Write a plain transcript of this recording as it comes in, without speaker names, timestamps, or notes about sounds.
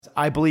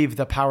I believe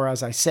the power,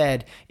 as I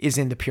said, is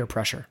in the peer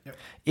pressure. Yep.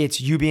 It's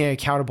you being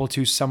accountable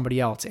to somebody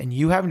else and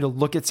you having to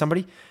look at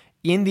somebody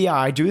in the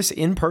eye, do this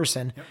in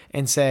person,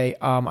 and say,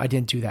 I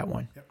didn't do that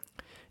one. Yep.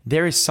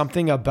 There is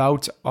something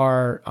about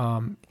our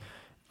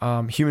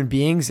human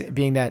beings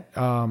being that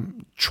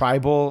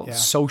tribal,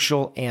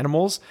 social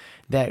animals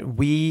that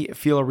we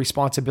feel a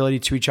responsibility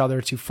to each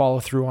other to follow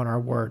through on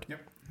our word. Yep.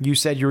 You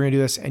said you were going to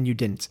do this and you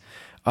didn't.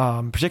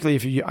 Particularly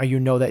if you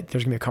know that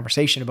there's going to be a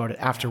conversation about it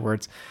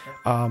afterwards.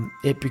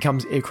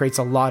 It creates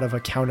a lot of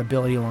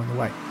accountability along the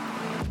way.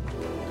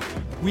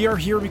 We are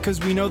here because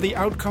we know the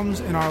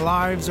outcomes in our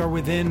lives are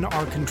within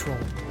our control.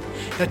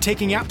 That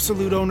taking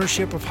absolute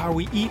ownership of how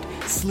we eat,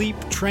 sleep,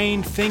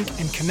 train, think,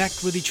 and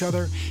connect with each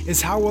other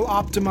is how we'll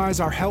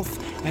optimize our health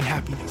and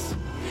happiness.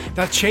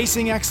 That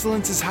chasing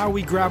excellence is how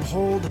we grab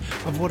hold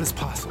of what is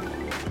possible.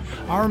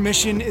 Our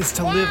mission is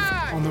to live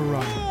on the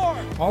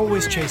run,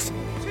 always chasing,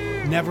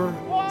 never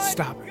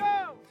stopping.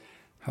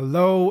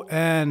 Hello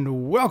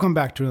and welcome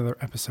back to another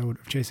episode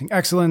of Chasing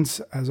Excellence.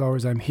 As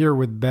always, I'm here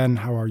with Ben.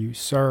 How are you,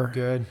 sir?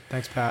 Good.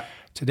 Thanks, Pat.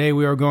 Today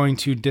we are going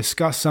to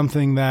discuss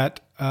something that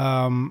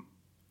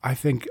I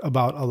think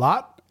about a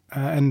lot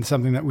and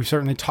something that we've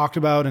certainly talked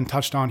about and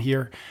touched on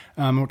here.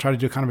 We'll try to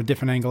do kind of a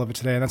different angle of it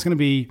today. And that's going to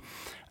be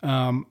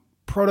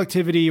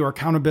productivity or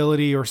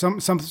accountability or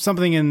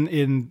something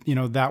in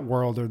that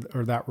world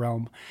or that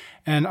realm.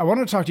 And I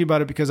wanted to talk to you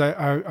about it because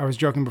I was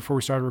joking before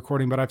we started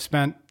recording, but I've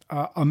spent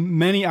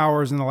many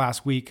hours in the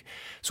last week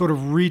sort of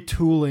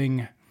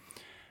retooling,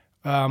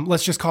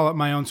 let's just call it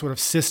my own sort of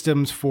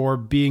systems for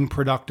being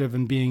productive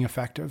and being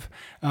effective.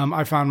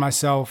 I found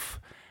myself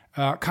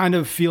kind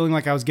of feeling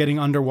like I was getting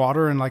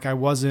underwater and like I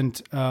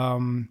wasn't,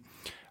 not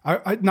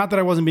that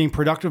I wasn't being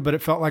productive, but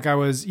it felt like I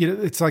was,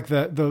 it's like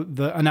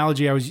the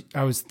analogy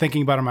I was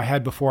thinking about in my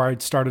head before I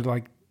started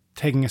like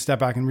taking a step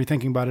back and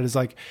rethinking about it is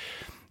like,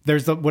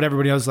 there's what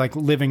everybody else is like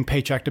living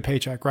paycheck to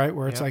paycheck, right?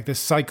 Where it's like this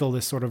cycle,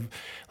 this sort of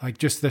like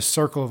just this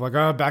circle of like,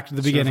 back to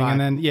the beginning.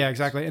 And then,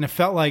 exactly. And it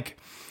felt like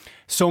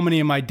so many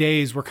of my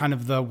days were kind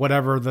of the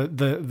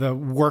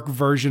work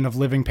version of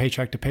living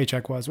paycheck to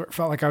paycheck was, where it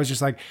felt like I was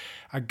just like,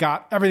 I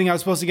got everything I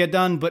was supposed to get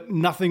done, but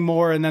nothing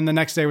more. And then the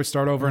next day would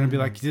start over and it'd be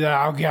like,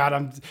 oh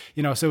God,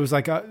 so it was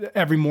like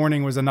every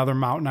morning was another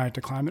mountain I had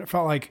to climb. And it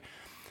felt like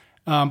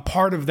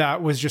part of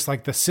that was just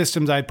like the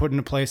systems I had put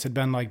into place had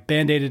been like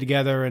band-aided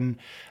together and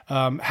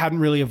hadn't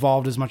really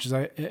evolved as much as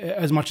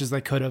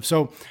they could have.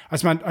 So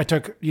I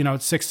took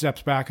 6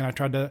 steps back and I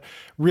tried to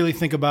really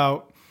think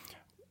about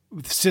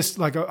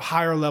like a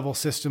higher level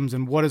systems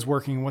and what is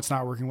working and what's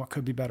not working, what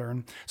could be better.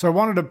 And so I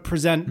wanted to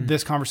present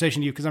this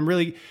conversation to you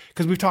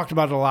because we've talked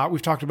about it a lot.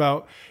 We've talked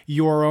about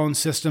your own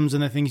systems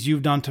and the things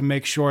you've done to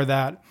make sure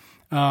that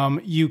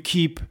you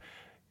keep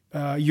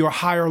your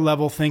higher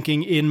level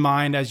thinking in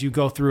mind as you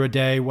go through a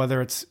day,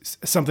 whether it's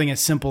something as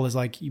simple as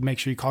like you make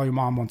sure you call your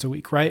mom once a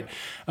week, right?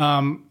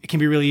 It can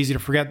be really easy to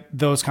forget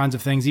those kinds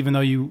of things, even though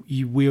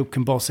we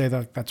can both say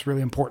that that's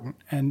really important.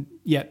 And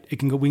yet we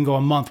can go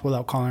a month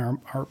without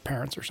calling our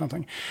parents or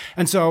something.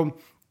 And so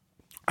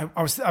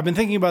I've been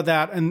thinking about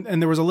that.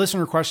 And there was a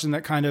listener question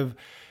that kind of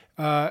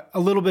a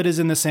little bit is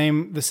in the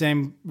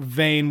same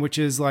vein, which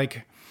is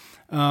like,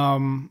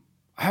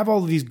 I have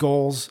all of these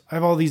goals. I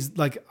have all these,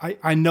 like,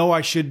 I know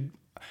I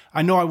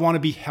want to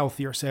be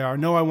healthier, say, or I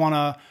know I want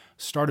to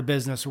start a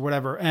business or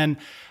whatever. And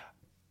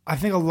I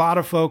think a lot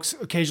of folks,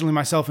 occasionally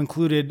myself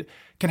included,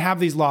 can have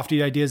these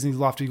lofty ideas and these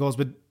lofty goals,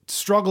 but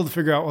struggle to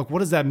figure out, like, what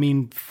does that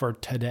mean for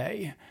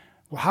today?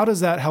 Well, how does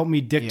that help me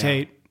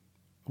dictate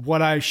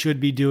what I should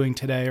be doing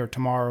today or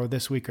tomorrow or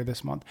this week or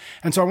this month?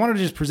 And so I wanted to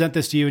just present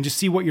this to you and just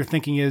see what your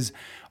thinking is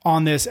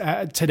on this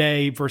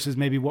today versus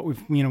maybe what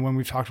we've, when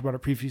we've talked about it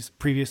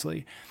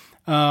previously.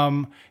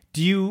 Do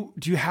you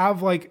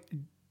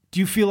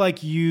feel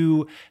like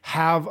you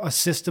have a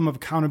system of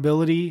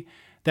accountability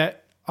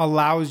that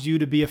allows you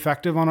to be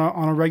effective on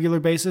a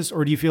regular basis?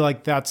 Or do you feel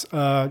like that's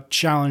a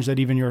challenge that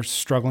even you're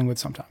struggling with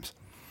sometimes?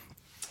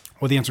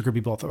 Well, the answer could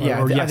be both. Or yes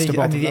to both I think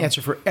of the them.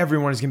 answer for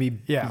everyone is going to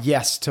be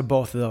yes to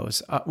both of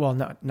those. Well,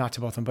 not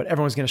to both of them, but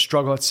everyone's going to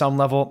struggle at some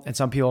level. And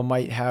some people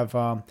might have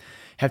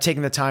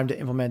taken the time to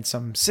implement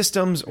some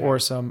systems or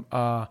some,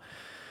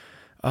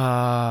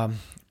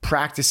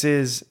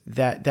 practices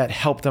that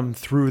help them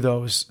through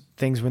those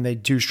things when they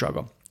do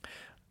struggle.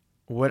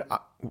 Where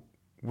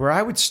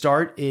I would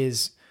start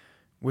is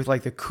with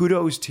like the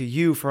kudos to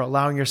you for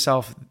allowing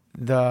yourself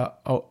the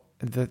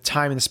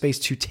time and the space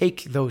to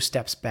take those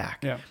steps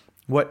back. Yeah.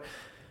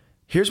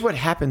 Here's what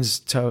happens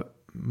to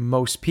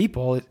most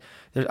people.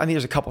 I think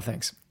there's a couple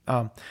things.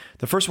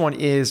 The first one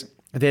is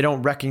they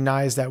don't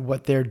recognize that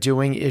what they're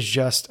doing is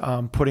just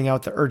putting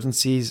out the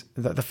urgencies,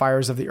 the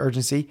fires of the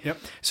urgency. Yep.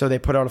 So they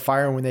put out a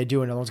fire, and when they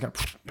do, another one's going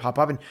to pop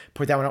up, and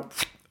put that one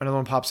out, another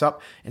one pops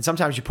up. And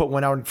sometimes you put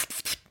one out and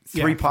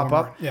three pop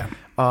up. Yeah.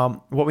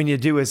 What we need to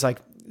do is like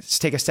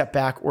take a step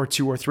back or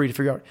 2 or 3 to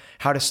figure out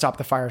how to stop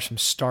the fires from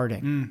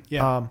starting.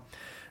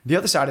 The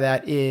other side of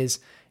that is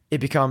it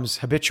becomes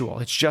habitual.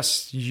 It's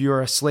just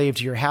you're a slave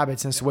to your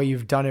habits, and it's the way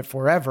you've done it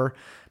forever,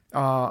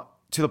 to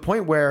the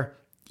point where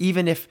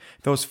even if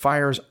those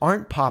fires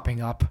aren't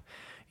popping up,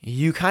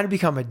 you kind of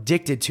become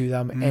addicted to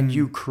them and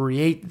you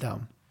create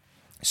them.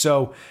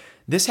 So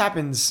this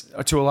happens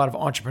to a lot of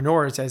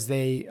entrepreneurs as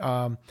they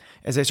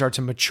start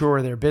to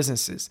mature their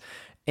businesses,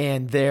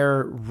 and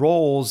their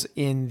roles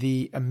in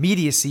the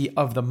immediacy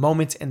of the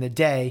moment and the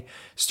day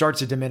start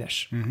to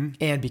diminish.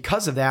 And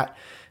because of that,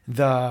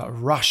 the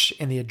rush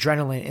and the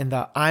adrenaline and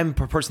the I'm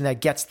a person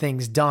that gets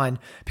things done,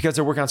 because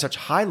they're working on such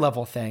high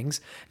level things.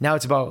 Now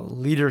it's about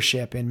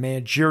leadership and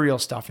managerial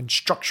stuff and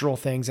structural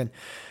things, and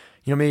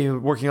maybe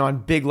working on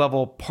big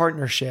level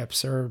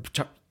partnerships or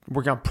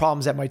working on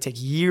problems that might take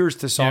years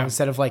to solve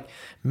instead of like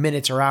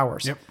minutes or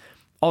hours. Yep.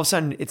 All of a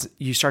sudden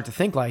you start to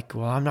think like,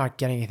 well, I'm not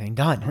getting anything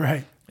done.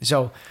 Right.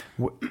 So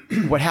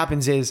what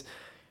happens is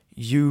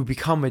you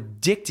become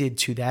addicted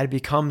to that. It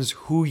becomes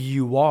who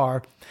you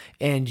are,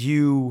 and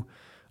you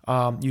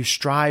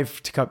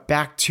strive to cut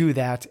back to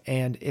that.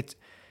 And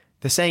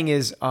the saying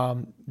is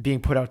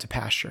being put out to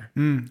pasture,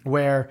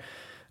 where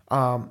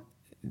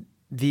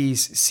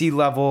these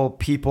C-level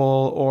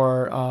people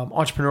or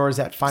entrepreneurs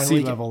that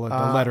finally C-level, the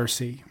letter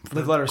C,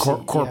 the letter C,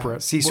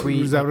 corporate, C-suite.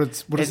 Is that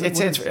what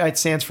it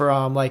stands for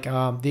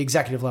the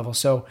executive level.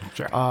 So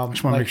sure. I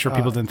just want to make sure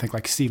people didn't think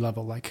like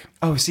C-level, like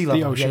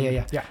C-level, the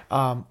ocean.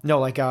 Yeah. No,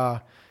 like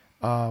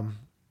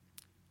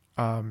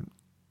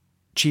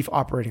chief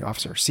operating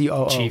officer,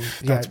 COO. Chief.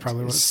 That's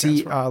probably what it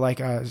stands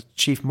for.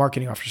 Chief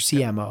marketing officer,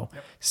 CMO,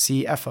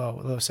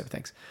 CFO, those type of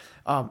things.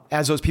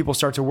 As those people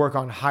start to work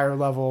on higher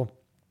level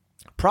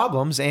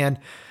problems and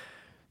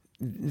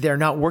they're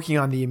not working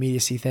on the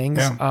immediacy things,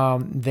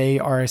 they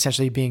are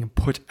essentially being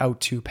put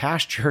out to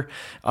pasture,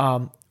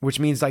 which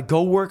means like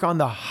go work on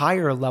the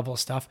higher level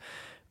stuff,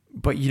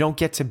 but you don't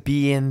get to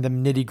be in the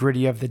nitty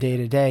gritty of the day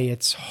to day.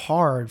 It's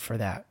hard for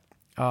that.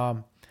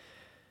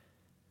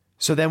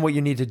 So then what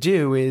you need to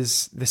do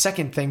is the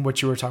second thing,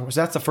 what you were talking about.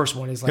 So that's the first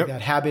one, is like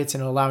that habits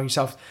and allowing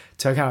yourself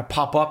to kind of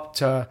pop up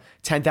to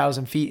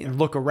 10,000 feet and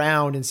look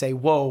around and say,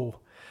 whoa,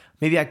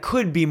 maybe I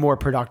could be more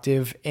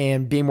productive,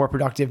 and being more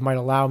productive might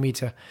allow me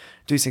to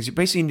do these things. You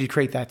basically need to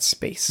create that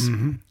space.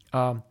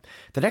 The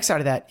next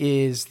side of that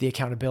is the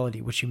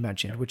accountability, which you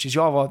mentioned, which is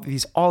you have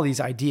all these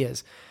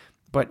ideas,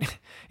 but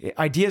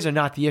ideas are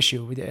not the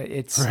issue.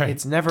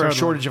 It's never a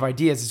shortage of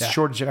ideas. It's a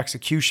shortage of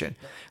execution.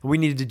 What we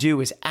need to do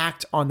is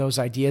act on those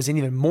ideas, and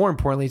even more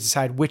importantly,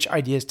 decide which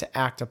ideas to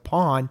act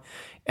upon,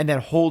 and then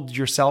hold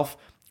yourself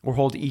or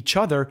hold each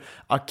other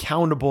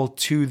accountable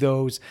to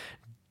those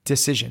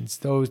decisions,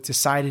 those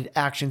decided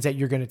actions that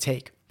you're going to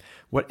take.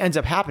 What ends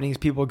up happening is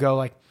people go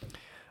like,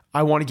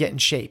 I want to get in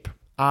shape.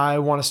 I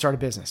want to start a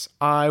business.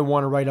 I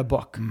want to write a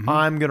book.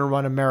 I'm going to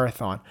run a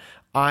marathon.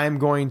 I'm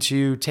going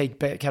to take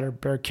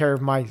better care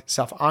of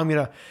myself. I'm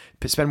going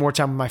to spend more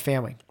time with my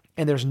family.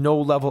 And there's no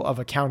level of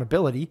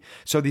accountability.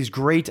 So these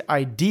great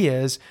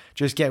ideas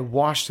just get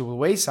washed to the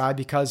wayside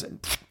because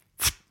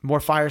more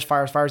fires,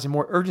 and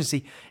more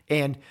urgency.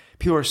 And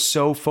people are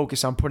so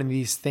focused on putting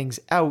these things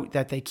out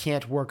that they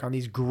can't work on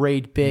these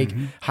great, big,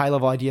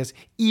 high-level ideas,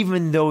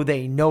 even though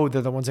they know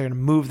they're the ones that are going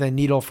to move the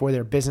needle for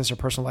their business or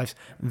personal lives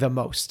the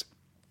most.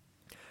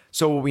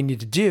 So what we need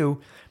to do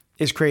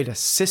is create a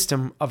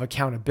system of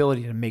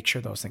accountability to make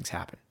sure those things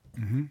happen.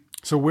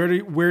 So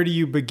where do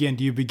you begin?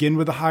 Do you begin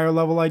with the higher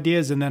level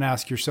ideas and then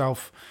ask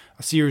yourself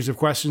a series of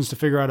questions to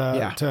figure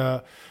out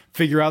to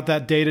figure out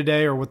that day to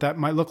day or what that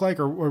might look like?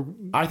 Or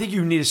I think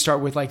you need to start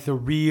with like the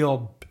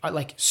real,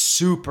 like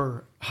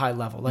super high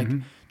level, like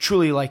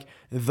truly like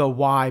the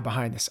why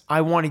behind this. I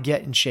want to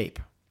get in shape.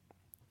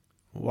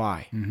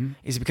 Why?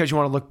 Is it because you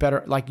want to look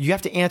better? Like you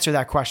have to answer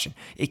that question.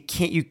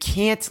 You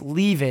can't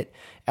leave it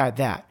at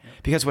that,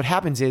 because what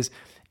happens is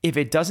if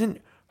it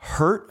doesn't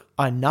hurt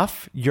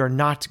enough, you're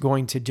not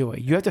going to do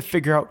it. You have to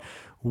figure out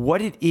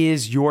what it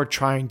is you're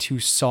trying to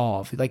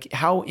solve. Like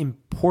how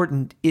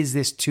important is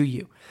this to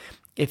you?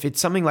 If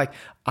it's something like,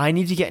 I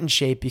need to get in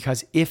shape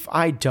because if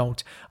I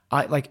don't,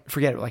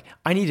 forget it. Like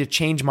I need to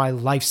change my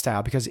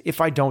lifestyle because if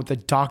I don't, the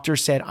doctor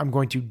said I'm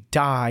going to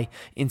die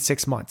in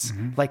 6 months.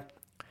 Like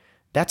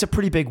that's a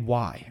pretty big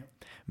why.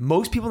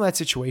 Most people in that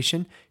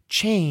situation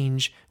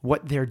change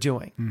what they're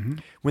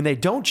doing. When they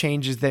don't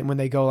change is that when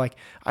they go like,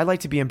 I'd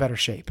like to be in better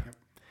shape.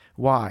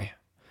 Why?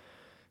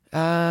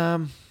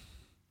 I'm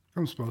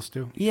supposed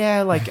to.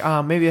 Yeah, like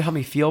maybe it'll help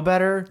me feel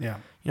better. Yeah.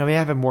 Maybe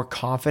I have more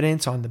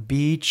confidence on the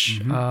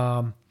beach.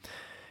 Like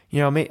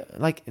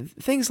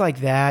things like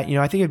that.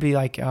 I think it'd be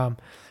like, I'd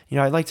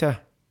like to,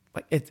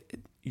 like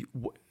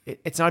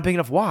it's not a big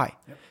enough why.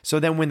 Yep. So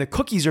then when the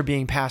cookies are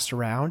being passed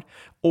around,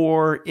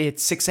 or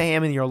it's 6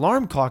 a.m. and your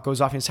alarm clock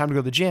goes off and it's time to go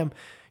to the gym,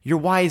 your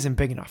why isn't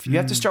big enough. You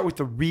have to start with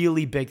the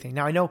really big thing.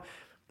 Now I know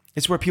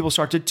it's where people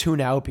start to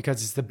tune out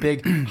because it's the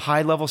big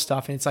high level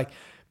stuff. And it's like,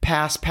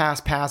 pass.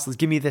 Let's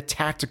give me the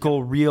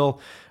tactical, real,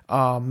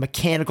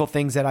 mechanical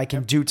things that I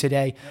can do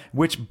today.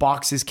 Which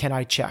boxes can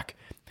I check?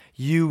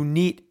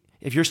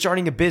 If you're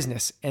starting a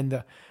business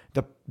and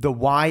the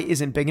why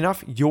isn't big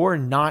enough, you're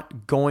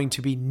not going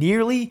to be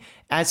nearly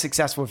as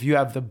successful if you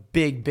have the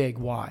big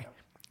why,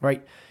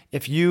 right?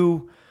 If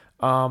you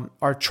are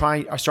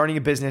starting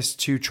a business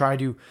to try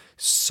to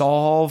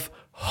solve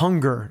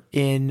hunger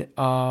in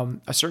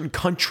a certain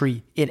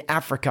country in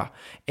Africa,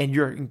 and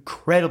you're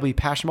incredibly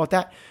passionate about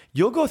that,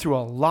 you'll go through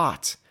a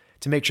lot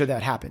to make sure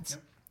that happens.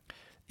 Yep.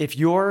 If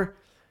you're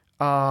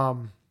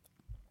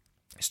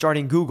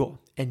starting Google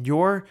and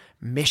your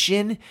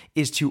mission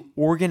is to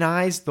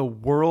organize the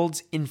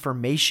world's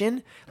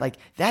information, like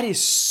that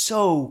is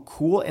so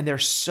cool, and they're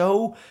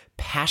so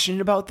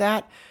passionate about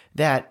that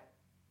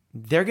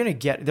they're going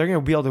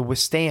to be able to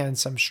withstand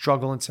some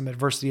struggle and some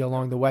adversity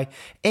along the way.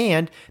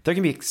 And they're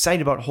going to be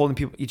excited about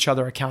holding each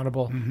other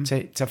accountable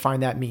to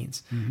find that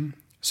means.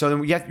 So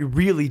then you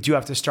really do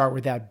have to start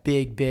with that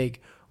big,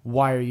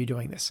 why are you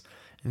doing this?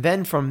 And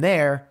then from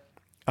there,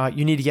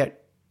 you need to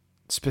get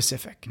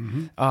specific.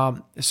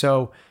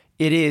 So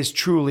it is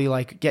truly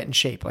like get in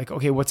shape. Like,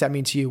 okay, what's that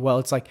mean to you? Well,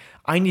 it's like,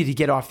 I need to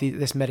get off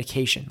this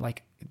medication.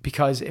 Like,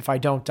 because if I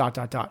don't, ...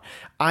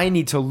 I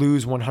need to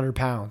lose 100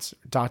 pounds, ...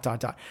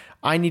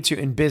 I need to,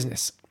 in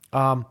business,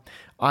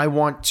 I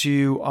want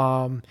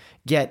to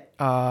get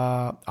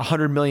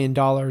 $100 million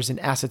in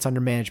assets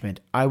under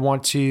management. I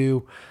want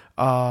to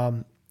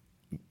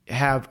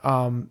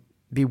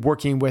be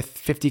working with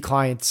 50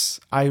 clients.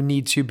 I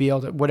need to be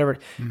able to, whatever.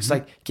 It's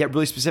like, get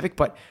really specific.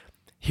 But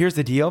here's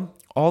the deal.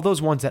 All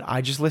those ones that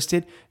I just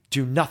listed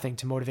do nothing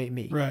to motivate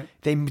me. Right.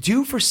 They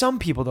do for some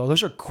people though.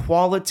 Those are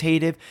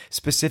qualitative,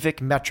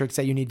 specific metrics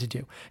that you need to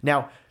do.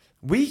 Now,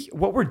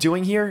 what we're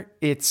doing here,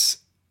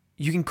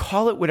 you can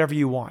call it whatever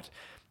you want.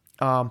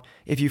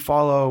 If you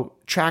follow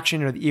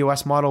Traction or the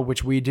EOS model,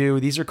 which we do,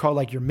 these are called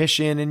like your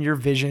mission and your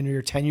vision or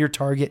your 10-year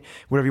target,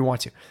 whatever you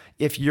want to.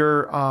 If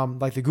you're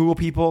like the Google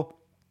people,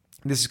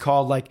 this is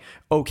called like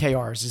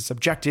OKRs. It's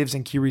objectives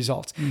and key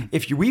results.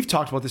 We've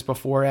talked about this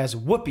before as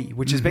WHOOPie,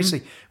 which is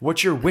basically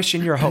what's your wish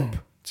and your hope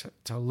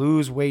to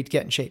lose weight,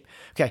 get in shape.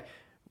 Okay.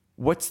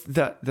 What's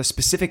the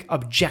specific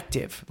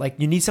objective? Like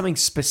you need something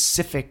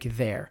specific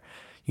there.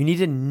 You need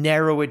to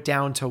narrow it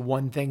down to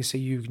one thing so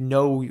you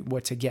know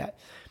what to get.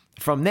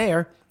 From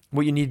there,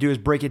 what you need to do is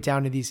break it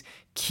down to these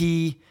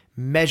key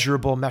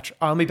measurable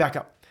metrics. Let me back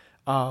up.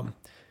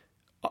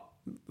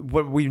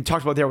 What we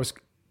talked about there was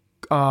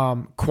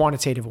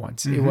quantitative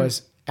ones. It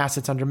was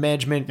assets under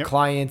management,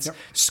 clients,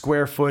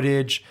 square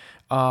footage,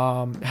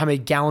 how many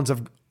gallons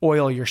of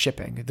oil you're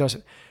shipping.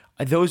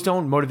 Those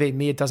don't motivate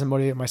me. It doesn't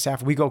motivate my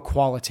staff. We go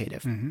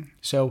qualitative.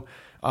 So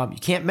you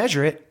can't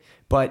measure it,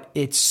 but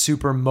it's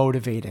super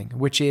motivating,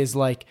 which is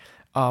like,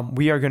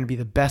 we are going to be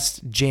the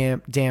best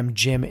damn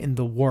gym in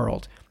the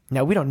world.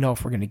 Now, we don't know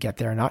if we're going to get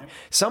there or not.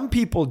 Some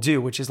people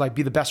do, which is like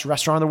be the best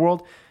restaurant in the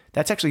world.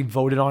 That's actually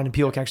voted on and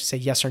people can actually say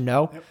yes or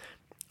no.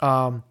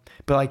 But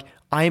like,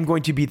 I am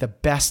going to be the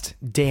best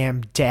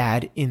damn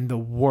dad in the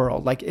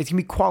world. Like it can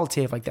be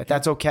qualitative like that.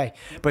 That's okay.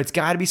 But it's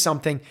got to be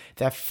something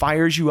that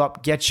fires you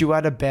up, gets you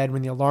out of bed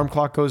when the alarm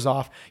clock goes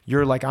off.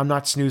 You're like, I'm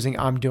not snoozing.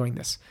 I'm doing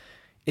this.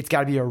 It's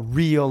got to be a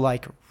real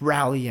like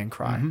rallying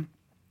cry.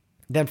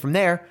 Then from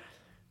there,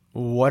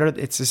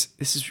 as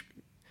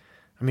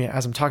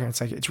I'm talking,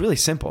 it's like, it's really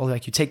simple.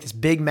 Like you take this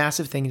big,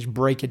 massive thing and just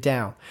break it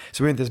down.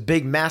 So we have this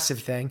big, massive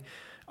thing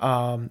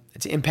to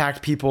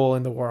impact people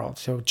in the world.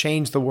 So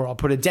change the world,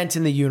 put a dent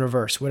in the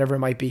universe, whatever it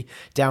might be,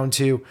 down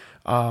to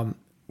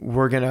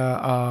we're going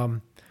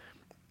to,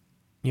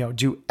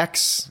 do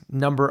X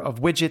number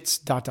of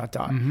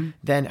widgets, ...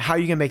 Then how are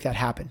you going to make that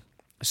happen?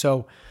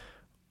 So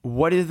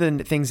what are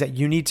the things that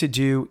you need to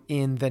do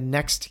in the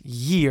next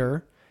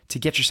year to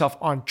get yourself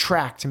on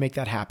track to make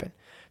that happen?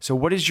 So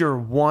what is your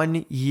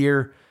 1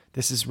 year,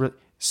 this is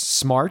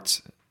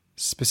SMART,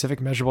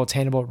 specific, measurable,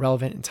 attainable,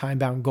 relevant, and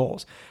time-bound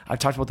goals. I've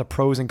talked about the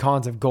pros and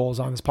cons of goals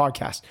on this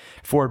podcast.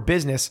 For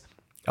business,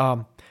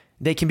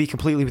 they can be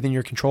completely within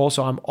your control,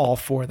 so I'm all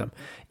for them.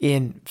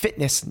 In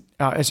fitness,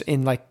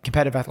 in like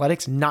competitive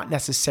athletics, not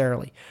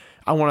necessarily.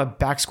 I want to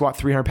back squat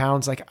 300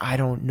 pounds. Like, I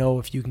don't know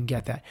if you can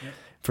get that.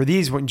 For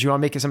these, do you want to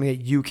make it something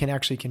that you can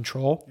actually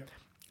control?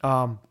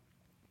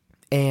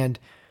 And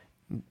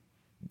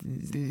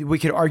we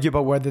could argue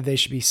about whether they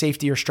should be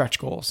safety or stretch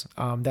goals.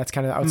 That's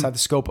kind of outside the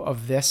scope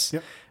of this,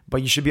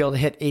 but you should be able to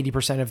hit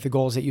 80% of the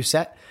goals that you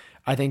set.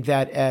 I think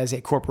that as a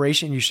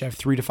corporation, you should have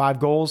 3 to 5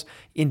 goals.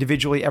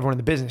 Individually, everyone in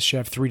the business should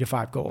have 3 to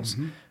 5 goals.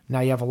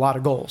 Now you have a lot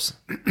of goals,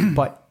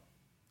 but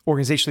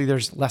organizationally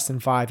there's less than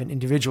 5, and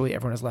individually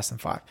everyone has less than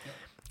 5.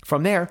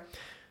 From there,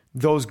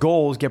 those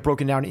goals get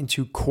broken down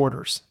into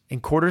quarters,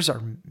 and quarters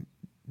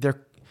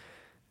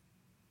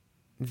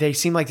they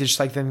seem like they're just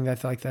like something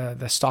that like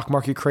the stock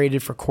market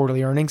created for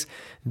quarterly earnings.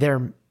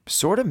 They're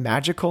sort of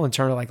magical in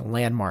terms of like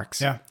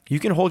landmarks. You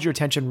can hold your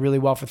attention really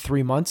well for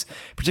 3 months,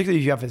 particularly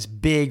if you have this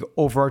big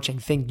overarching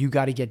thing you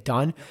got to get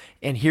done.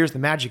 And here's the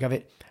magic of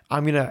it.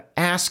 I'm going to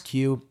ask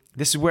you,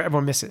 this is where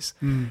everyone misses.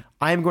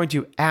 I am going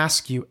to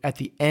ask you at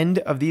the end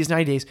of these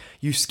 90 days,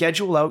 you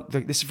schedule out,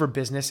 this is for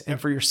business and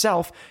for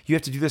yourself, you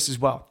have to do this as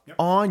well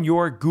on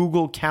your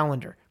Google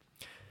Calendar.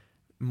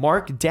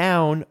 Mark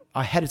down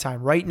ahead of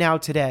time, right now,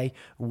 today,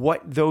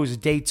 what those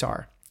dates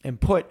are,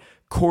 and put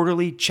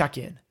quarterly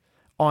check-in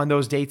on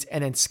those dates,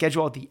 and then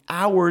schedule out the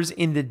hours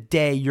in the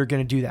day you're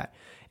going to do that.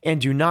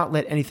 and do not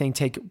let anything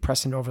take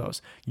precedent over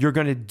those. You're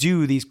going to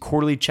do these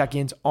quarterly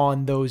check-ins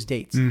on those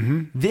dates.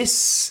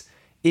 This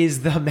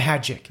is the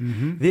magic.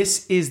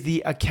 This is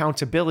the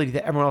accountability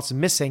that everyone else is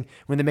missing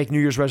when they make New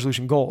Year's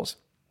resolution goals.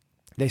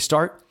 They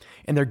start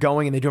and they're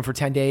going and they do them for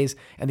 10 days.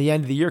 And the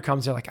end of the year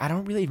comes, they're like, I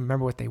don't really even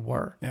remember what they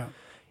were. Yeah.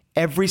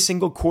 Every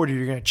single quarter,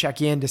 you're going to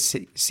check in to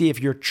see if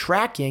you're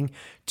tracking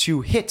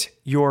to hit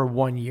your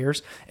 1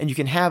 years, and you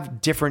can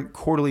have different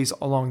quarterlies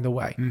along the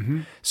way.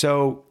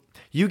 So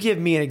you give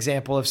me an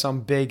example of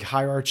some big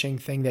high-arching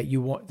thing that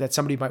you want, that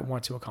somebody might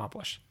want to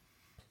accomplish.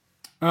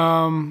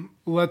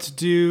 Let's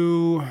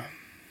do...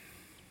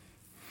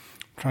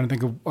 Trying to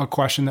think of a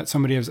question that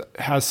somebody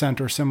has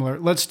sent or similar.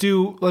 Let's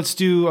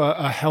do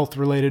a health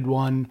related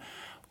one.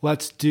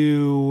 Let's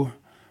do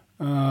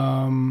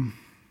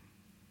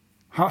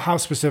how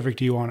specific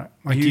do you want it?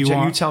 Like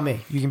you tell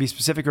me. You can be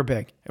specific or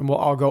big, and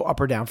I'll go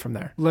up or down from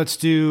there. Let's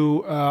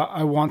do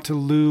I want to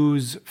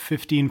lose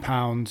 15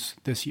 pounds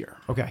this year.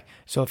 Okay.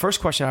 So the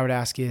first question I would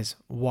ask is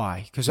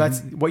why? Because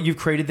that's what you've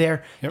created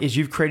there. Is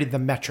you've created the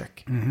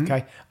metric.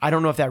 Okay. I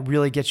don't know if that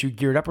really gets you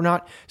geared up or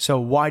not. So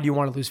why do you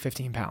want to lose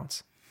 15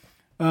 pounds?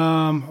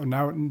 So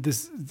now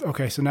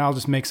I'll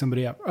just make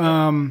somebody up.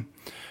 I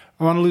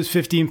want to lose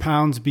 15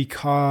 pounds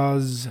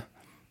because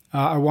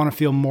I want to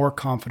feel more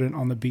confident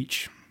on the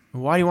beach.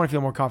 Why do you want to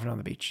feel more confident on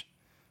the beach?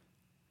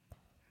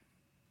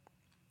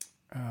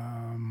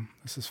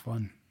 This is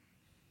fun.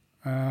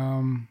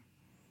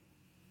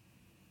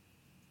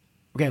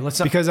 Okay,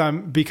 let's because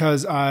I'm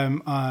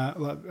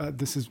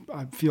this is,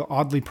 I feel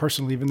oddly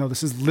personal, even though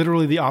this is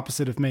literally the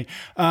opposite of me.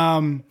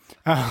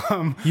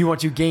 You want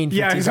to gain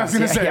 15 pounds. I was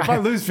going to say, if I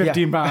lose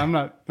 15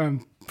 pounds,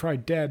 I'm probably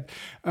dead.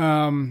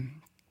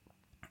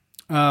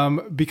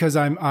 Because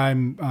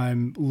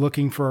I'm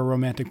looking for a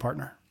romantic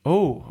partner.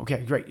 Oh,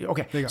 okay, great.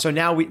 Okay. So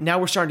now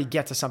we're starting to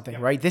get to something,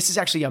 right? This is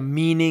actually a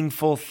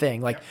meaningful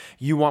thing. Like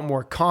you want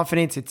more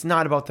confidence. It's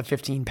not about the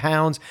 15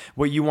 pounds.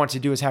 What you want to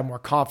do is have more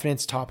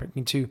confidence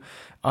talking to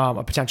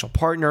a potential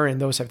partner and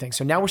those type of things.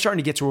 So now we're starting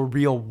to get to a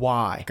real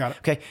why. Got it.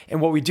 Okay.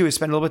 And what we do is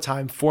spend a little bit of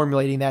time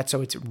formulating that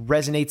so it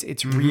resonates,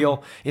 it's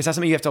real. It's not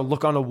something you have to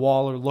look on a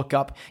wall or look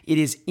up. It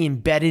is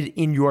embedded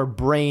in your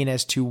brain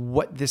as to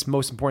what this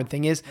most important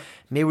thing is.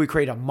 Maybe we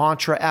create a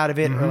mantra out of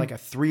it or like a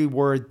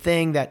 3-word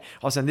thing that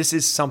all of a sudden this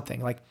is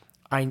something like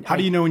how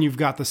do you know when you've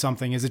got the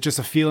something? Is it just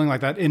a feeling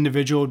like that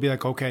individual would be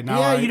like, okay,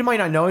 now you might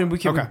not know, and we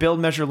can build,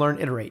 measure, learn,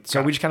 iterate.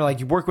 So we just kind of like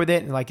you work with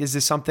it and like, is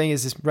this something?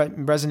 Is this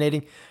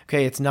resonating?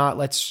 Okay, it's not.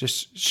 Let's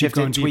just shift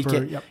it, tweak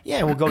it. Yep.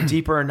 Yeah, we'll go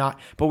deeper or not.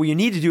 But what you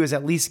need to do is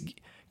at least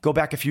go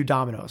back a few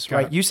dominoes,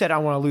 right? You said, I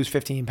want to lose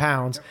 15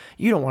 pounds.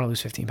 You don't want to lose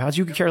 15 pounds.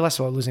 You could care less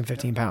about losing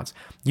 15 pounds.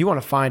 You want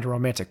to find a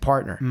romantic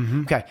partner.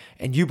 Okay.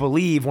 And you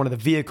believe one of the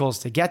vehicles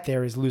to get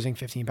there is losing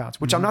 15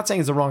 pounds, which I'm not saying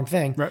is the wrong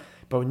thing, right?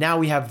 But now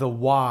we have the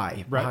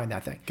why behind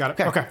that thing. Got it.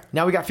 Okay.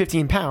 Now we got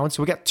 15 pounds.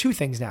 So we got 2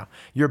 things now.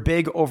 Your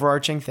big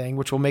overarching thing,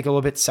 which will make it a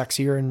little bit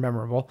sexier and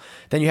memorable.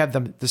 Then you have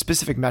the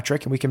specific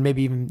metric, and we can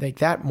maybe even make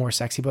that more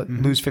sexy, but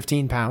lose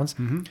 15 pounds.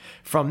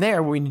 From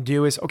there, what we need to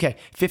do is, okay,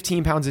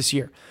 15 pounds this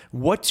year.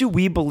 What do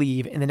we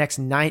believe in the next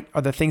 9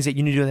 are the things that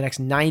you need to do in the next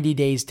 90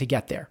 days to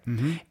get there?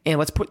 And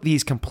let's put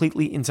these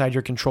completely inside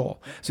your control.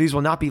 So these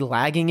will not be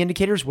lagging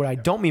indicators. What I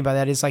don't mean by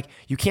that is like,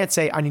 you can't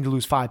say, I need to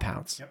lose 5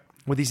 pounds.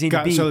 What these need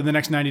to be. So in the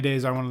next 90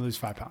 days, I want to lose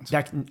 5 pounds.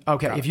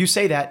 If you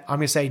say that, I'm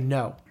going to say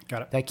no.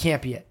 Got it. That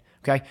can't be it.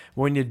 Okay.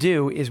 What we need to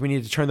do is we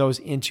need to turn those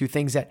into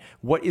things that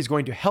what is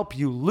going to help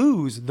you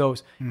lose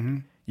those.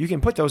 You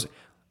can put those.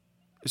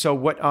 So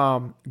what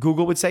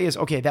Google would say is,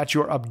 okay, that's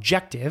your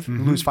objective,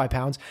 lose 5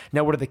 pounds.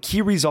 Now, what are the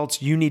key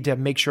results you need to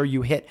make sure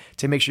you hit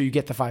to make sure you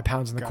get the 5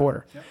 pounds in the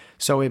quarter?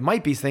 So it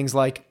might be things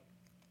like,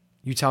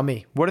 you tell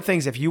me, what are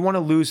things, if you want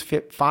to lose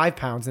 5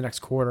 pounds the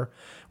next quarter,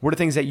 what are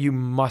things that you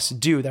must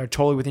do that are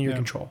totally within your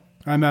control?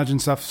 I imagine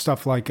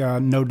stuff like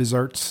no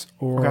desserts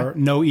or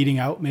no eating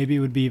out maybe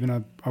would be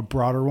even a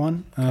broader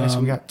one. So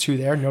we got 2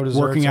 there, no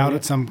desserts. Working out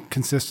at some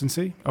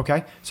consistency.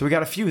 Okay, so we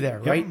got a few there,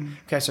 right?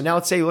 Okay, so now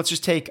let's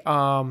just take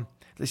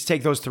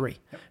those 3.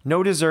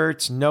 No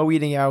desserts, no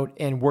eating out,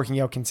 and working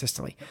out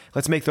consistently.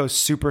 Let's make those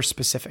super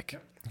specific,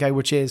 okay,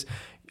 which is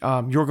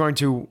you're going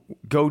to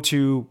go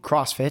to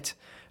CrossFit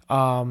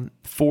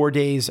 4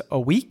 days a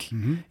week.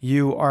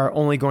 You are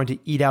only going to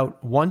eat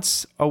out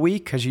once a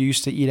week because you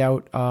used to eat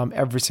out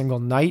every single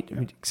night,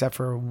 except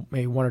for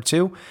maybe 1 or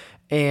 2.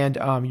 And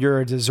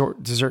you're a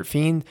dessert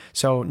fiend,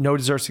 so no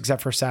desserts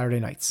except for Saturday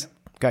nights.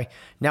 Okay.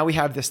 Now we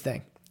have this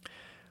thing.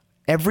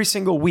 Every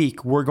single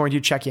week, we're going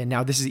to check in.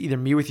 Now, this is either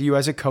me with you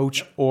as a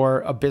coach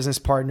or a business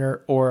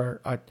partner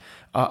or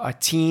a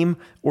team,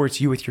 or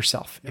it's you with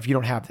yourself if you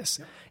don't have this.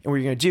 And what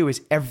you're going to do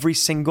is every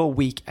single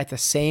week at the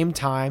same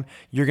time,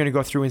 you're going to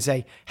go through and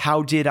say,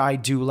 how did I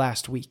do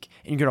last week?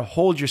 And you're going to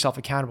hold yourself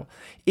accountable.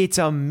 It's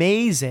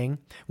amazing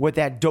what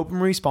that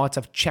dopamine response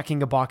of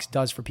checking a box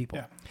does for people.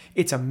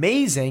 It's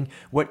amazing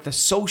what the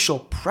social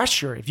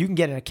pressure, if you can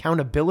get an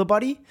accountability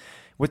buddy,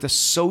 what the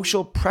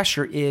social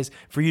pressure is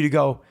for you to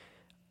go,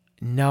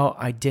 no,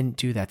 I didn't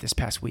do that this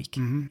past week.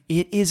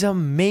 It is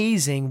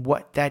amazing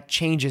what that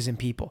changes in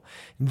people.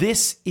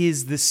 This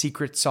is the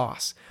secret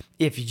sauce.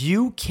 If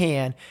you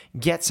can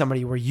get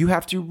somebody where you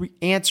have to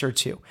answer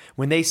to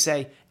when they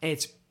say, and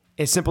it's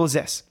as simple as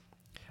this,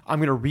 I'm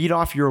going to read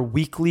off your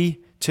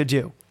weekly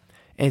to-do,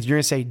 and you're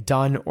going to say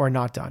done or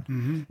not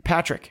done.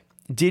 Patrick,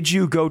 did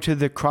you go to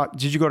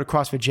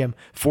CrossFit gym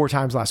 4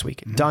 times last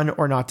week? Done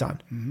or not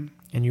done?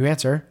 And you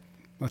answer,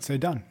 let's say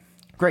done.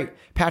 Great.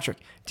 Patrick,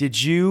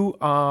 did you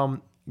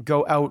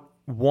go out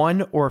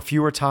 1 or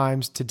fewer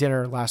times to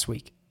dinner last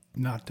week?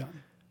 Not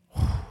done.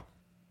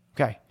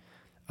 Okay.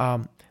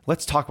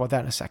 Let's talk about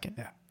that in a second.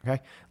 Yeah.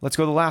 Okay. Let's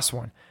go to the last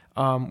one,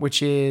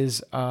 which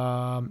is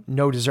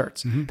no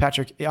desserts.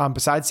 Patrick,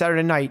 besides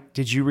Saturday night,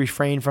 did you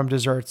refrain from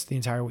desserts the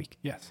entire week?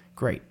 Yes.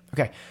 Great.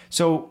 Okay.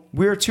 So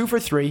we're 2 for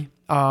 3.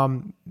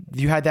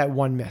 You had that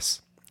one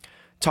miss.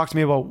 Talk to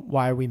me about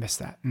why we missed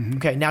that.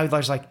 Okay. Now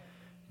there's like,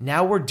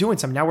 now we're doing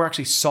something. Now we're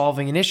actually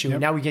solving an issue. Yep.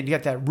 And now you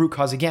get that root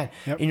cause again.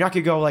 Yep. And you're not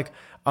going to go like,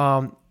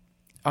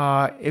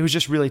 it was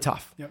just really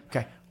tough. Yep.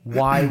 Okay.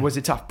 Why was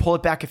it tough? Pull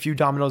it back a few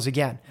dominoes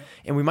again.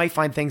 And we might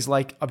find things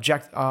like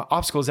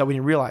obstacles that we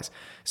didn't realize.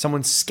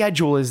 Someone's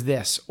schedule is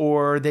this,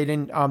 or they're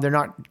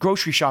not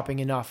grocery shopping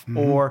enough,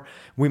 or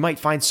we might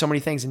find so many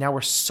things. And now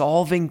we're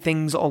solving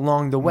things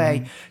along the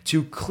way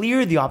to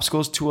clear the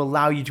obstacles to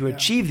allow you to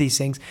achieve these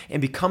things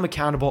and become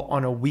accountable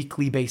on a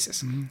weekly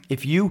basis.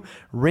 If you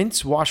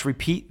rinse, wash,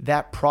 repeat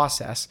that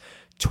process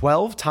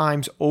 12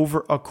 times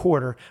over a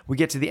quarter, we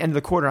get to the end of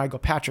the quarter. And I go,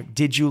 Patrick,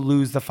 did you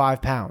lose the 5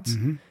 pounds?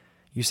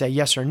 You say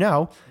yes or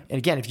no. And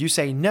again, if you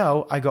say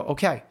no, I go,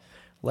 okay,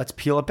 let's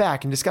peel it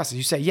back and discuss it.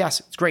 You say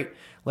yes, it's great.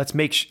 Let's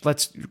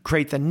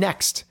create the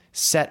next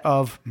set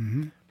of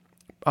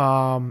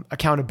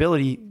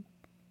accountability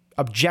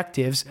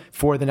objectives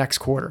for the next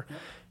quarter.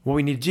 What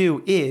we need to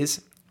do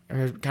is, I'm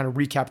going to kind of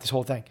recap this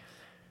whole thing.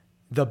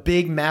 The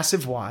big,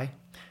 massive why,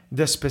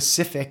 the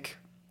specific,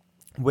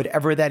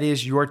 whatever that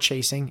is you're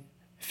chasing,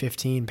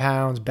 15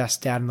 pounds,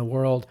 best dad in the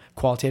world,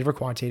 qualitative or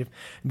quantitative,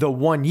 the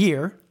 1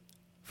 year.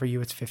 For you,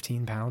 it's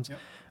 15 pounds.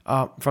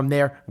 From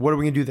there, what are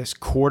we going to do this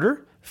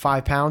quarter?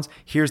 5 pounds.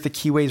 Here's the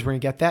key ways we're going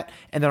to get that.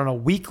 And then on a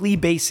weekly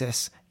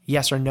basis,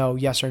 yes or no,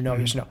 yes or no,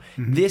 yes or no.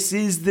 This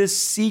is the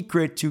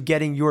secret to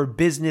getting your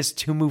business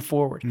to move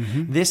forward.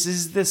 This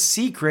is the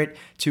secret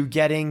to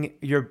getting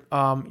your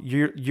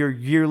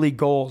yearly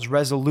goals,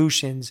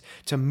 resolutions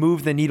to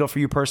move the needle for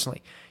you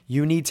personally.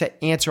 You need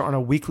to answer on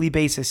a weekly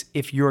basis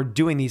if you're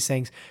doing these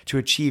things to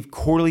achieve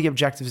quarterly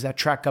objectives that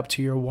track up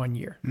to your 1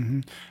 year.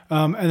 And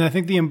I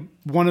think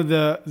one of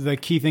the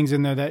key things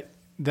in there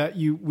that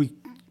we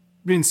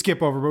didn't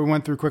skip over, but we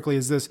went through quickly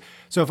is this.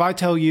 So if I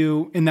tell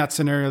you in that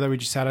scenario that we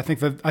just had, I think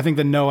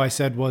the no I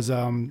said was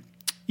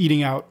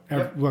eating out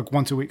like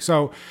once a week.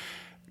 So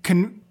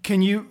can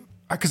you?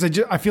 Because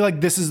I feel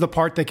like this is the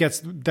part that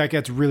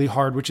gets really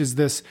hard, which is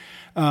this.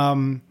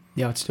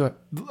 Yeah, let's do it.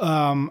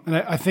 And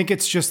I think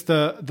it's just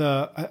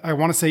I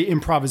want to say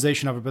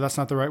improvisation of it, but that's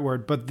not the right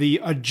word. But the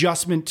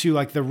adjustment to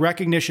like the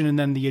recognition and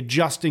then the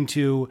adjusting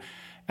to,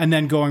 and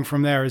then going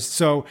from there is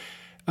so.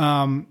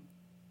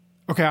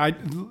 Okay,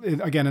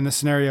 again in this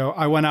scenario,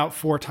 I went out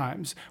 4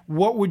 times.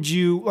 What would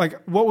you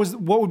like? What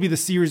would be the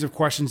series of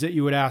questions that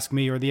you would ask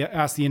me or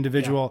ask the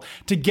individual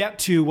to get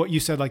to what you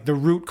said, like the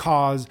root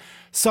cause,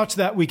 such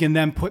that we can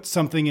then put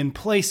something in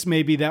place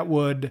maybe that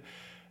would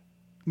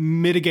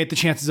mitigate the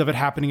chances of it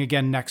happening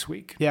again next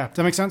week. Yeah. Does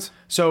that make sense?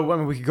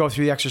 So we could go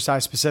through the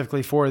exercise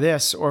specifically for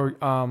this, or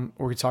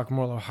we could talk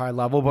more at a high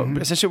level, but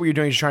essentially what you're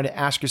doing is you're trying to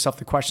ask yourself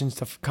the questions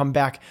to come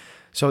back.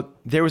 So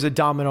there was a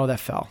domino that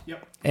fell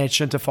and it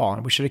shouldn't have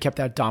fallen. We should have kept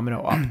that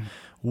domino up.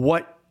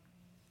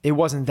 It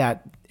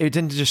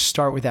didn't just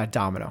start with that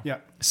domino. Yeah.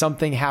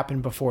 Something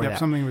happened before that.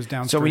 Something was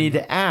downstream. So we need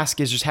to ask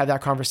is just have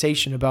that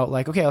conversation about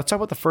like, okay, let's talk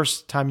about the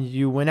first time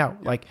you went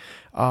out. Like,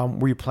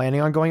 were you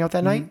planning on going out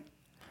that night?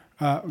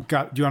 Do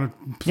you want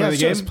to play the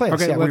game? Let's play.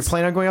 Okay, were you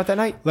planning on going out that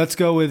night? Let's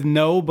go with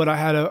no, but I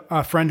had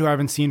a friend who I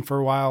haven't seen for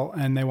a while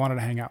and they wanted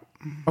to hang out.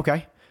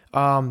 Okay.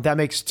 That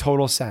makes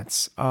total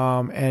sense.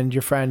 And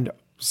your friend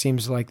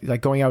seems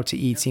like going out to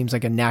eat seems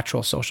like a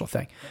natural social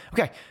thing.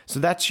 Okay. So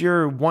that's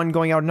your one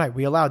going out at night.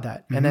 We allowed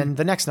that. And then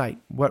the next night,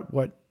 what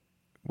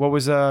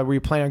was, were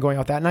you planning on going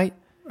out that night?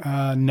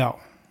 No.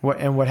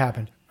 What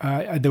happened?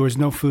 There was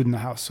no food in the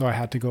house, so I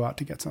had to go out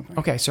to get something.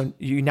 Okay, so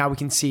now we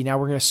can see. Now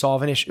we're going to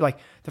solve an issue. Like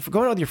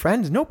going out with your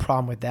friends, no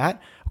problem with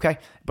that. Okay,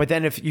 but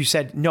then if you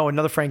said no,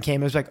 another friend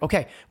came. It was like,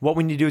 okay, what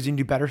we need to do is we need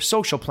to do better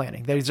social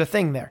planning. There's a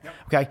thing there. Yep.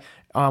 Okay,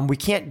 we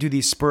can't do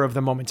these spur of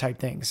the moment type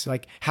things.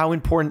 Like, how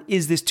important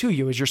is this to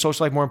you? Is your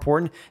social life more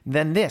important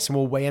than this? And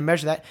we'll weigh and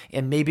measure that.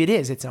 And maybe it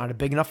is. It's not a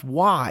big enough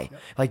why.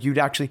 Yep. Like you'd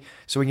actually,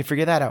 so we can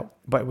figure that out.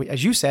 But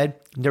as you said,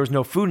 there was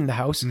no food in the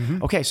house.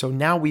 Okay, so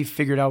now we've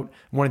figured out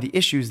one of the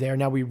issues there.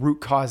 Now we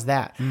root cause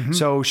that.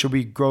 So should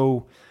we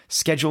go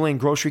scheduling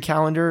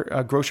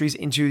groceries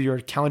into your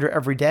calendar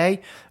every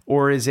day?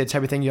 Or is it the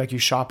type of thing you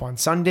shop on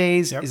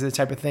Sundays? Yep. Is it the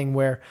type of thing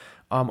where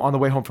on the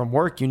way home from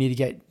work, you need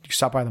to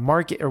stop by the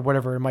market or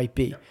whatever it might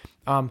be? Yep.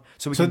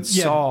 So we can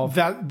solve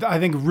that. I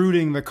think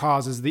rooting the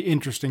cause is the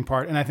interesting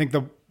part. And I think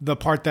the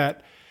part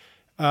that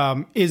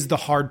is the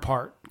hard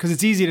part, because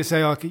it's easy to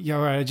say, like,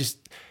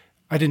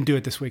 I didn't do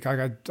it this week.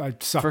 I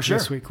sucked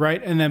this week.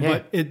 Right. And then,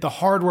 but the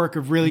hard work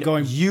of really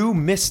going, you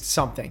missed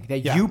something that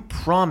you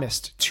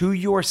promised to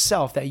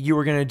yourself that you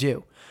were going to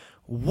do.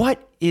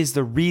 What is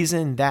the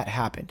reason that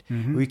happened?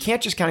 We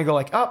can't just kind of go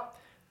like,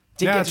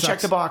 didn't get to check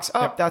the box.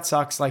 That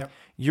sucks. Like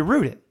you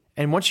root it.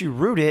 And once you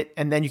root it,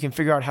 and then you can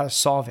figure out how to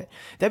solve it.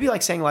 That'd be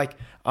like saying like,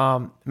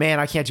 man,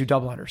 I can't do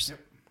double unders.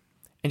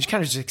 And just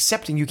kind of just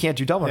accepting you can't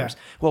do double unders.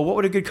 Well, what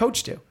would a good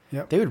coach do?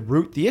 They would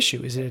root the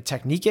issue. Is it a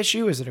technique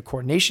issue? Is it a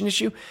coordination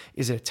issue?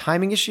 Is it a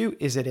timing issue?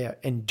 Is it an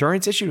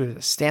endurance issue? Is it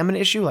a stamina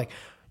issue? Like,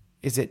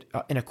 is it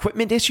an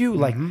equipment issue?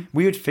 Like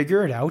we would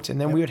figure it out and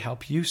then we would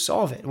help you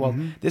solve it. Well,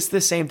 this is the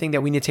same thing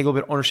that we need to take a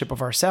little bit of ownership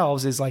of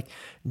ourselves is like,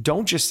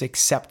 don't just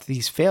accept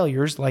these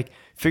failures, like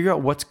figure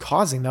out what's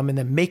causing them and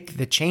then make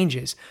the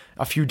changes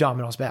a few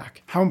dominoes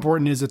back. How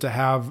important is it to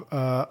have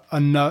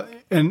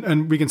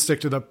and we can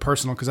stick to the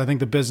personal, because I think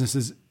the business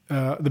is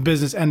the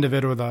business end of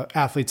it or the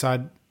athlete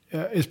side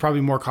is probably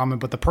more common,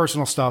 but the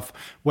personal stuff,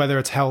 whether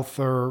it's health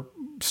or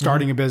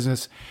starting a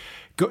business,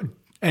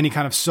 any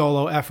kind of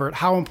solo effort,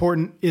 how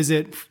important is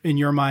it in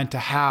your mind to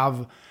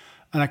have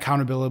an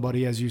accountability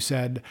buddy, as you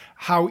said?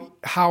 How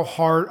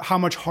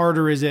much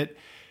harder is it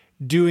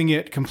doing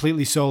it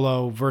completely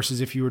solo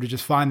versus if you were to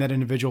just find that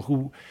individual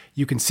who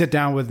you can sit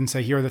down with and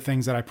say, here are the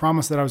things that I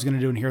promised that I was going to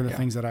do, and here are the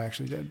things that I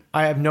actually did?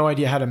 I have no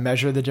idea how to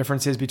measure the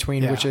differences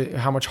between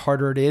how much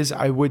harder it is.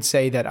 I would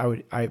say that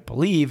I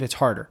believe it's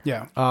harder.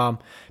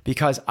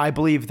 Because I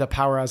believe the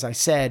power, as I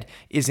said,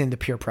 is in the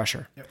peer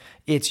pressure.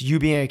 It's you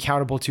being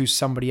accountable to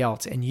somebody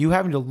else and you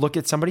having to look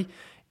at somebody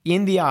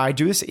in the eye,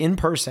 do this in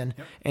person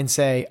and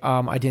say,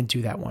 I didn't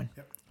do that one.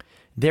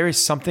 There is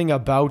something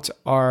about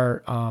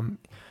our,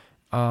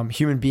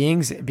 human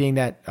beings being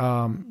that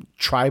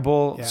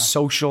tribal,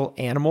 social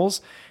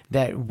animals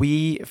that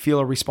we feel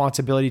a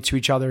responsibility to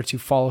each other to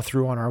follow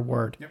through on our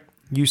word.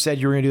 You said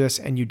you were going to do this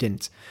and you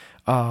didn't.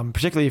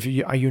 Particularly if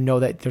you know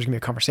that there's going to be a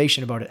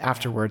conversation about it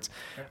afterwards.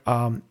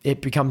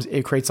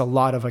 It creates a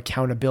lot of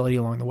accountability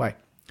along the way.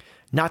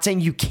 Not saying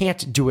you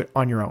can't do it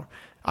on your own.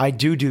 I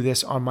do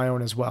this on my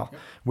own as well,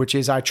 which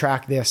is I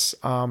track this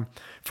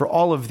for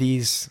all of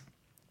these.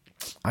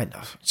 I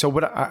know. So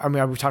we've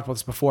talked about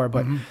this before,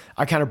 but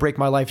I kind of break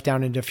my life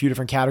down into a few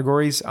different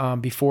categories.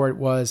 Before it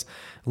was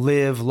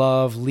live,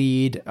 love,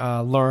 lead,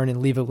 learn,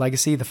 and leave a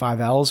legacy, the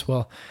 5 L's.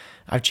 Well,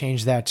 I've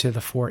changed that to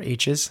the 4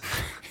 H's.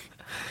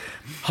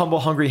 Humble,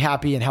 hungry,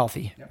 happy, and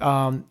healthy.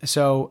 And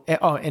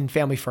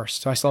family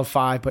first. So I still have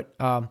 5, but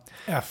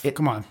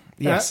come on.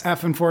 Yes.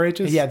 F and 4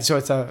 H's? Yeah, so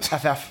it's a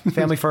FF,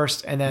 family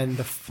first, and then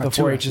the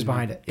 4 H's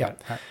behind it. Yeah.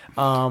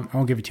 I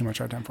won't give you too much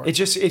hard time for it.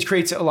 It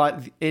creates a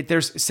lot.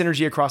 There's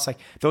synergy across, like,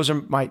 those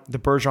are the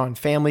Bergeron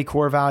family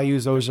core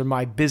values. Those are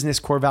my business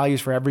core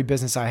values for every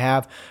business I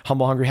have.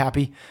 Humble, hungry,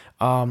 happy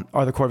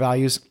are the core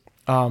values.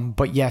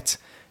 But yet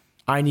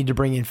I need to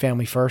bring in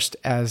family first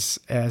as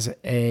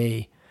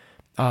a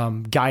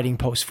guiding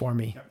post for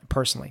me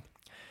personally.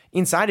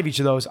 Inside of each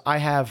of those, I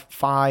have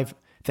 5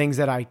 things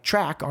that I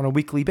track on a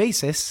weekly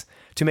basis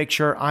to make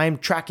sure I'm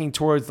tracking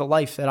towards the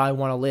life that I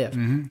want to live.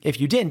 If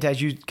you didn't,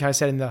 as you kind of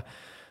said in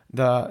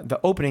the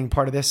opening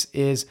part of this,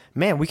 is,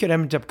 man, we could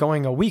end up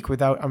going a week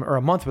without, or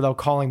a month without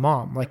calling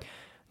mom. Like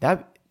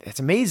that,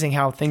 it's amazing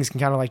how things can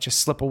kind of like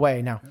just slip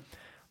away. Now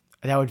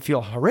that would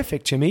feel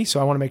horrific to me. So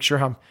I want to make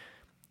sure I'm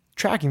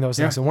tracking those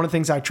things. And one of the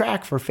things I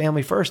track for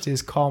family first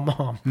is call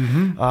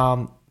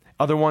mom.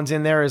 Other ones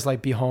in there is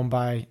like be home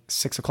by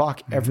 6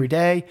 o'clock every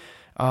day.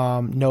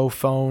 No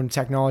phone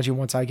technology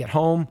once I get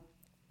home,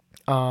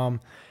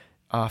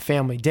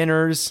 family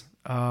dinners,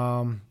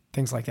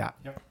 things like that.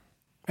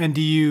 And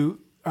do you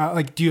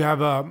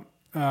have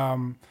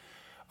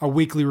a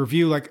weekly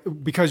review, like,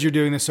 because you're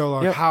doing this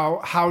solo,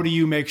 how do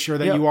you make sure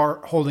that you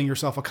are holding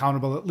yourself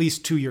accountable, at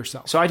least to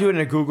yourself? So I do it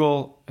in a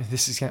Google, I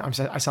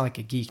sound like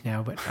a geek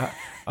now, but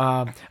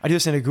I do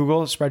this in a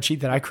Google spreadsheet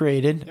that I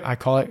created. I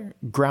call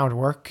it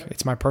Groundwork.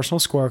 It's my personal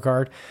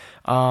scorecard.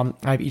 I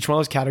have each one of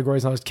those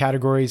categories, and those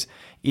categories,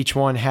 each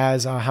one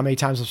has how many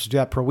times I'm supposed to do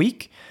that per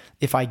week.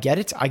 If I get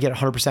it, I get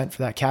 100%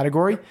 for that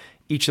category.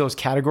 Each of those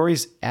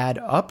categories add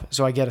up.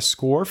 So I get a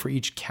score for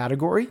each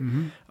category.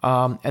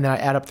 And then I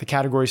add up the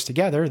categories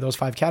together, those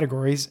 5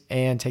 categories,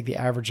 and take the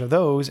average of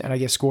those, and I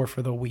get a score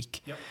for the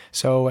week.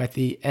 So at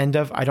the end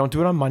of, I don't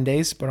do it on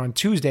Mondays, but on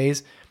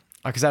Tuesdays,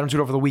 because I don't do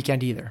it over the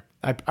weekend either.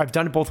 I've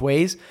done it both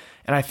ways,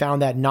 and I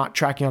found that not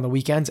tracking on the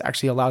weekends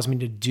actually allows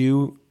me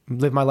to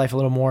live my life a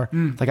little more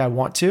like I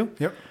want to.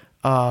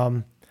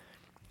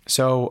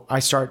 So I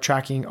start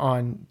tracking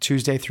on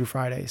Tuesday through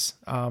Fridays,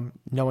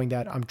 knowing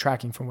that I'm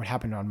tracking from what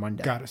happened on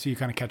Monday. Got it. So you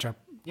kind of catch up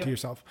to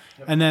yourself.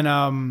 And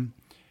then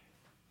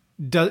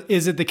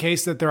is it the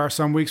case that there are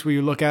some weeks where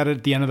you look at it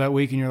at the end of that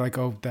week and you're like,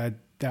 oh,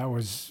 that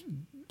was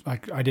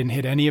like, I didn't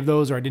hit any of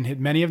those, or I didn't hit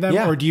many of them?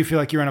 Or do you feel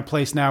like you're in a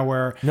place now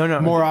where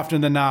more often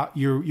than not,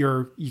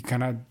 you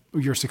kind of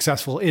you're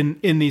successful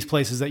in these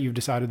places that you've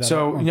decided that.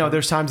 So,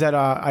 there's times that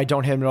I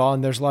don't hit them at all.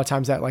 And there's a lot of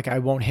times that like I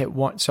won't hit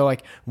one. So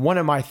like one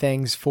of my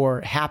things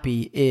for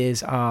happy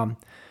is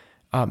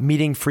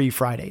meeting free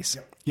Fridays.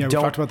 Yep. Yeah, we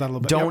talked about that a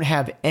little bit. Don't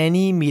have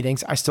any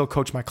meetings. I still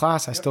coach my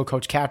class. I still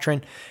coach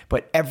Katrin,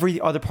 but every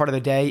other part of the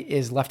day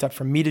is left up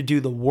for me to do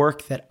the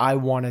work that I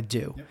want to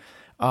do.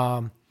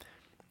 Yep.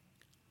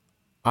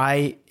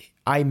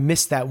 I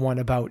miss that one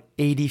about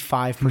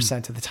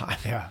 85% of the time.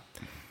 Yeah.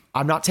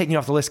 I'm not taking it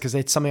off the list because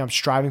it's something I'm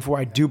striving for.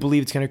 I do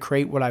believe it's going to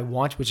create what I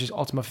want, which is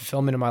ultimate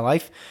fulfillment in my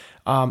life.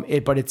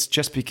 But it's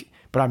just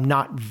but I'm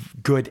not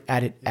good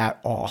at it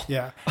at all.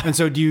 Yeah. And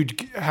so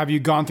have you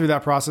gone through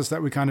that process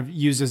that we kind of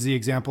used as the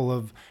example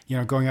of,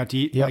 going out to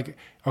eat? Yep. Like,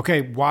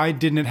 okay, why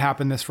didn't it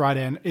happen this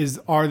Friday? And is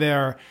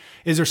there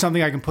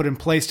something I can put in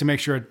place to make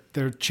sure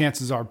their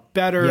chances are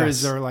better? Yes.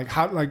 Is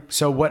there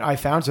so what I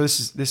found, so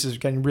this is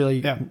getting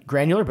really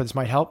granular, but this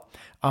might help.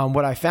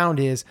 What I found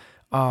is,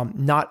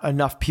 not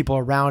enough people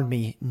around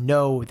me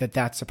know that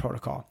that's a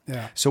protocol.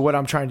 Yeah. So what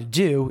I'm trying to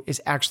do is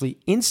actually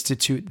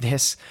institute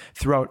this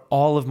throughout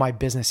all of my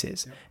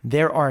businesses. Yep.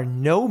 There are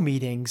no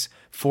meetings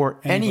for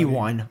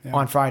anyone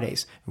on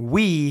Fridays.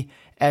 We,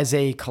 as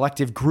a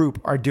collective group,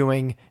 are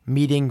doing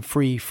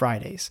meeting-free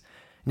Fridays.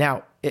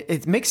 Now,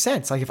 it makes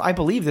sense. Like if I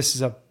believe this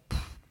is a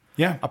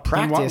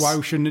practice,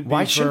 why shouldn't it be?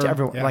 Why shouldn't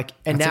everyone? Yeah,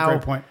 And that's now, a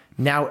great point.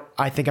 Now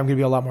I think I'm going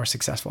to be a lot more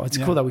successful. It's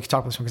cool that we can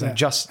talk about this one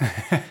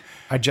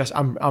because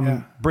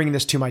I'm bringing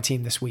this to my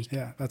team this week.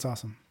 Yeah, that's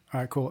awesome.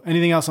 All right, cool.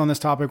 Anything else on this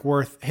topic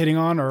worth hitting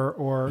on,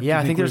 or yeah,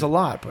 I think there's a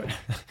lot, but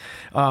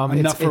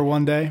enough for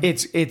one day.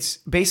 It's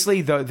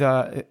basically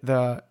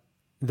the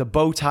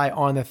bow tie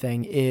on the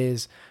thing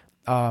is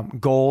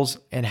goals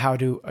and how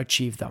to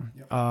achieve them.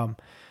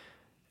 Yep.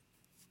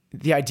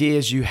 The idea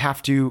is you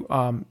have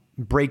to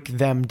break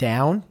them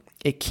down.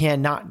 It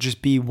cannot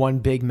just be one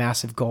big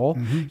massive goal.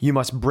 Mm-hmm. You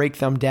must break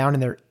them down in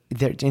their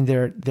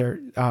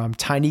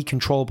tiny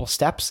controllable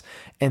steps,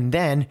 and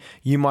then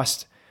you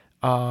must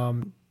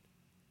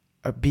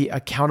be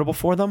accountable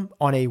for them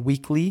on a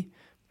weekly,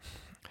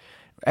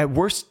 at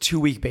worst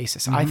 2-week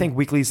basis. Mm-hmm. I think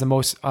weekly is the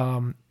most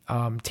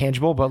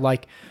tangible, but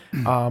like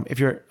if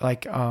you're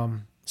like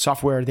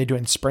software, they do it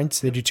in sprints.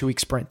 They do 2-week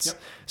sprints.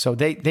 Yep. So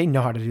they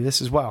know how to do this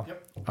as well.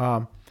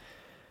 Yep.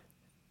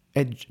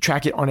 And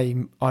track it on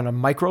a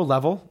micro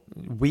level,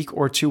 week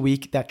or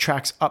 2-week, that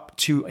tracks up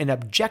to an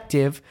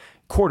objective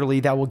quarterly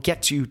that will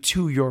get you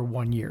to your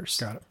 1 year.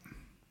 Got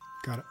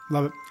it.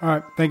 Love it. All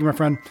right. Thank you, my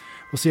friend.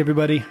 We'll see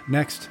everybody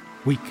next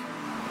week.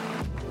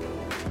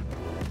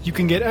 You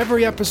can get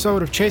every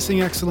episode of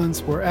Chasing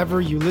Excellence wherever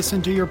you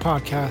listen to your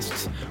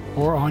podcasts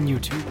or on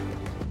YouTube.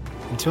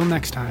 Until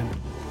next time,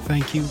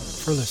 thank you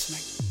for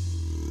listening.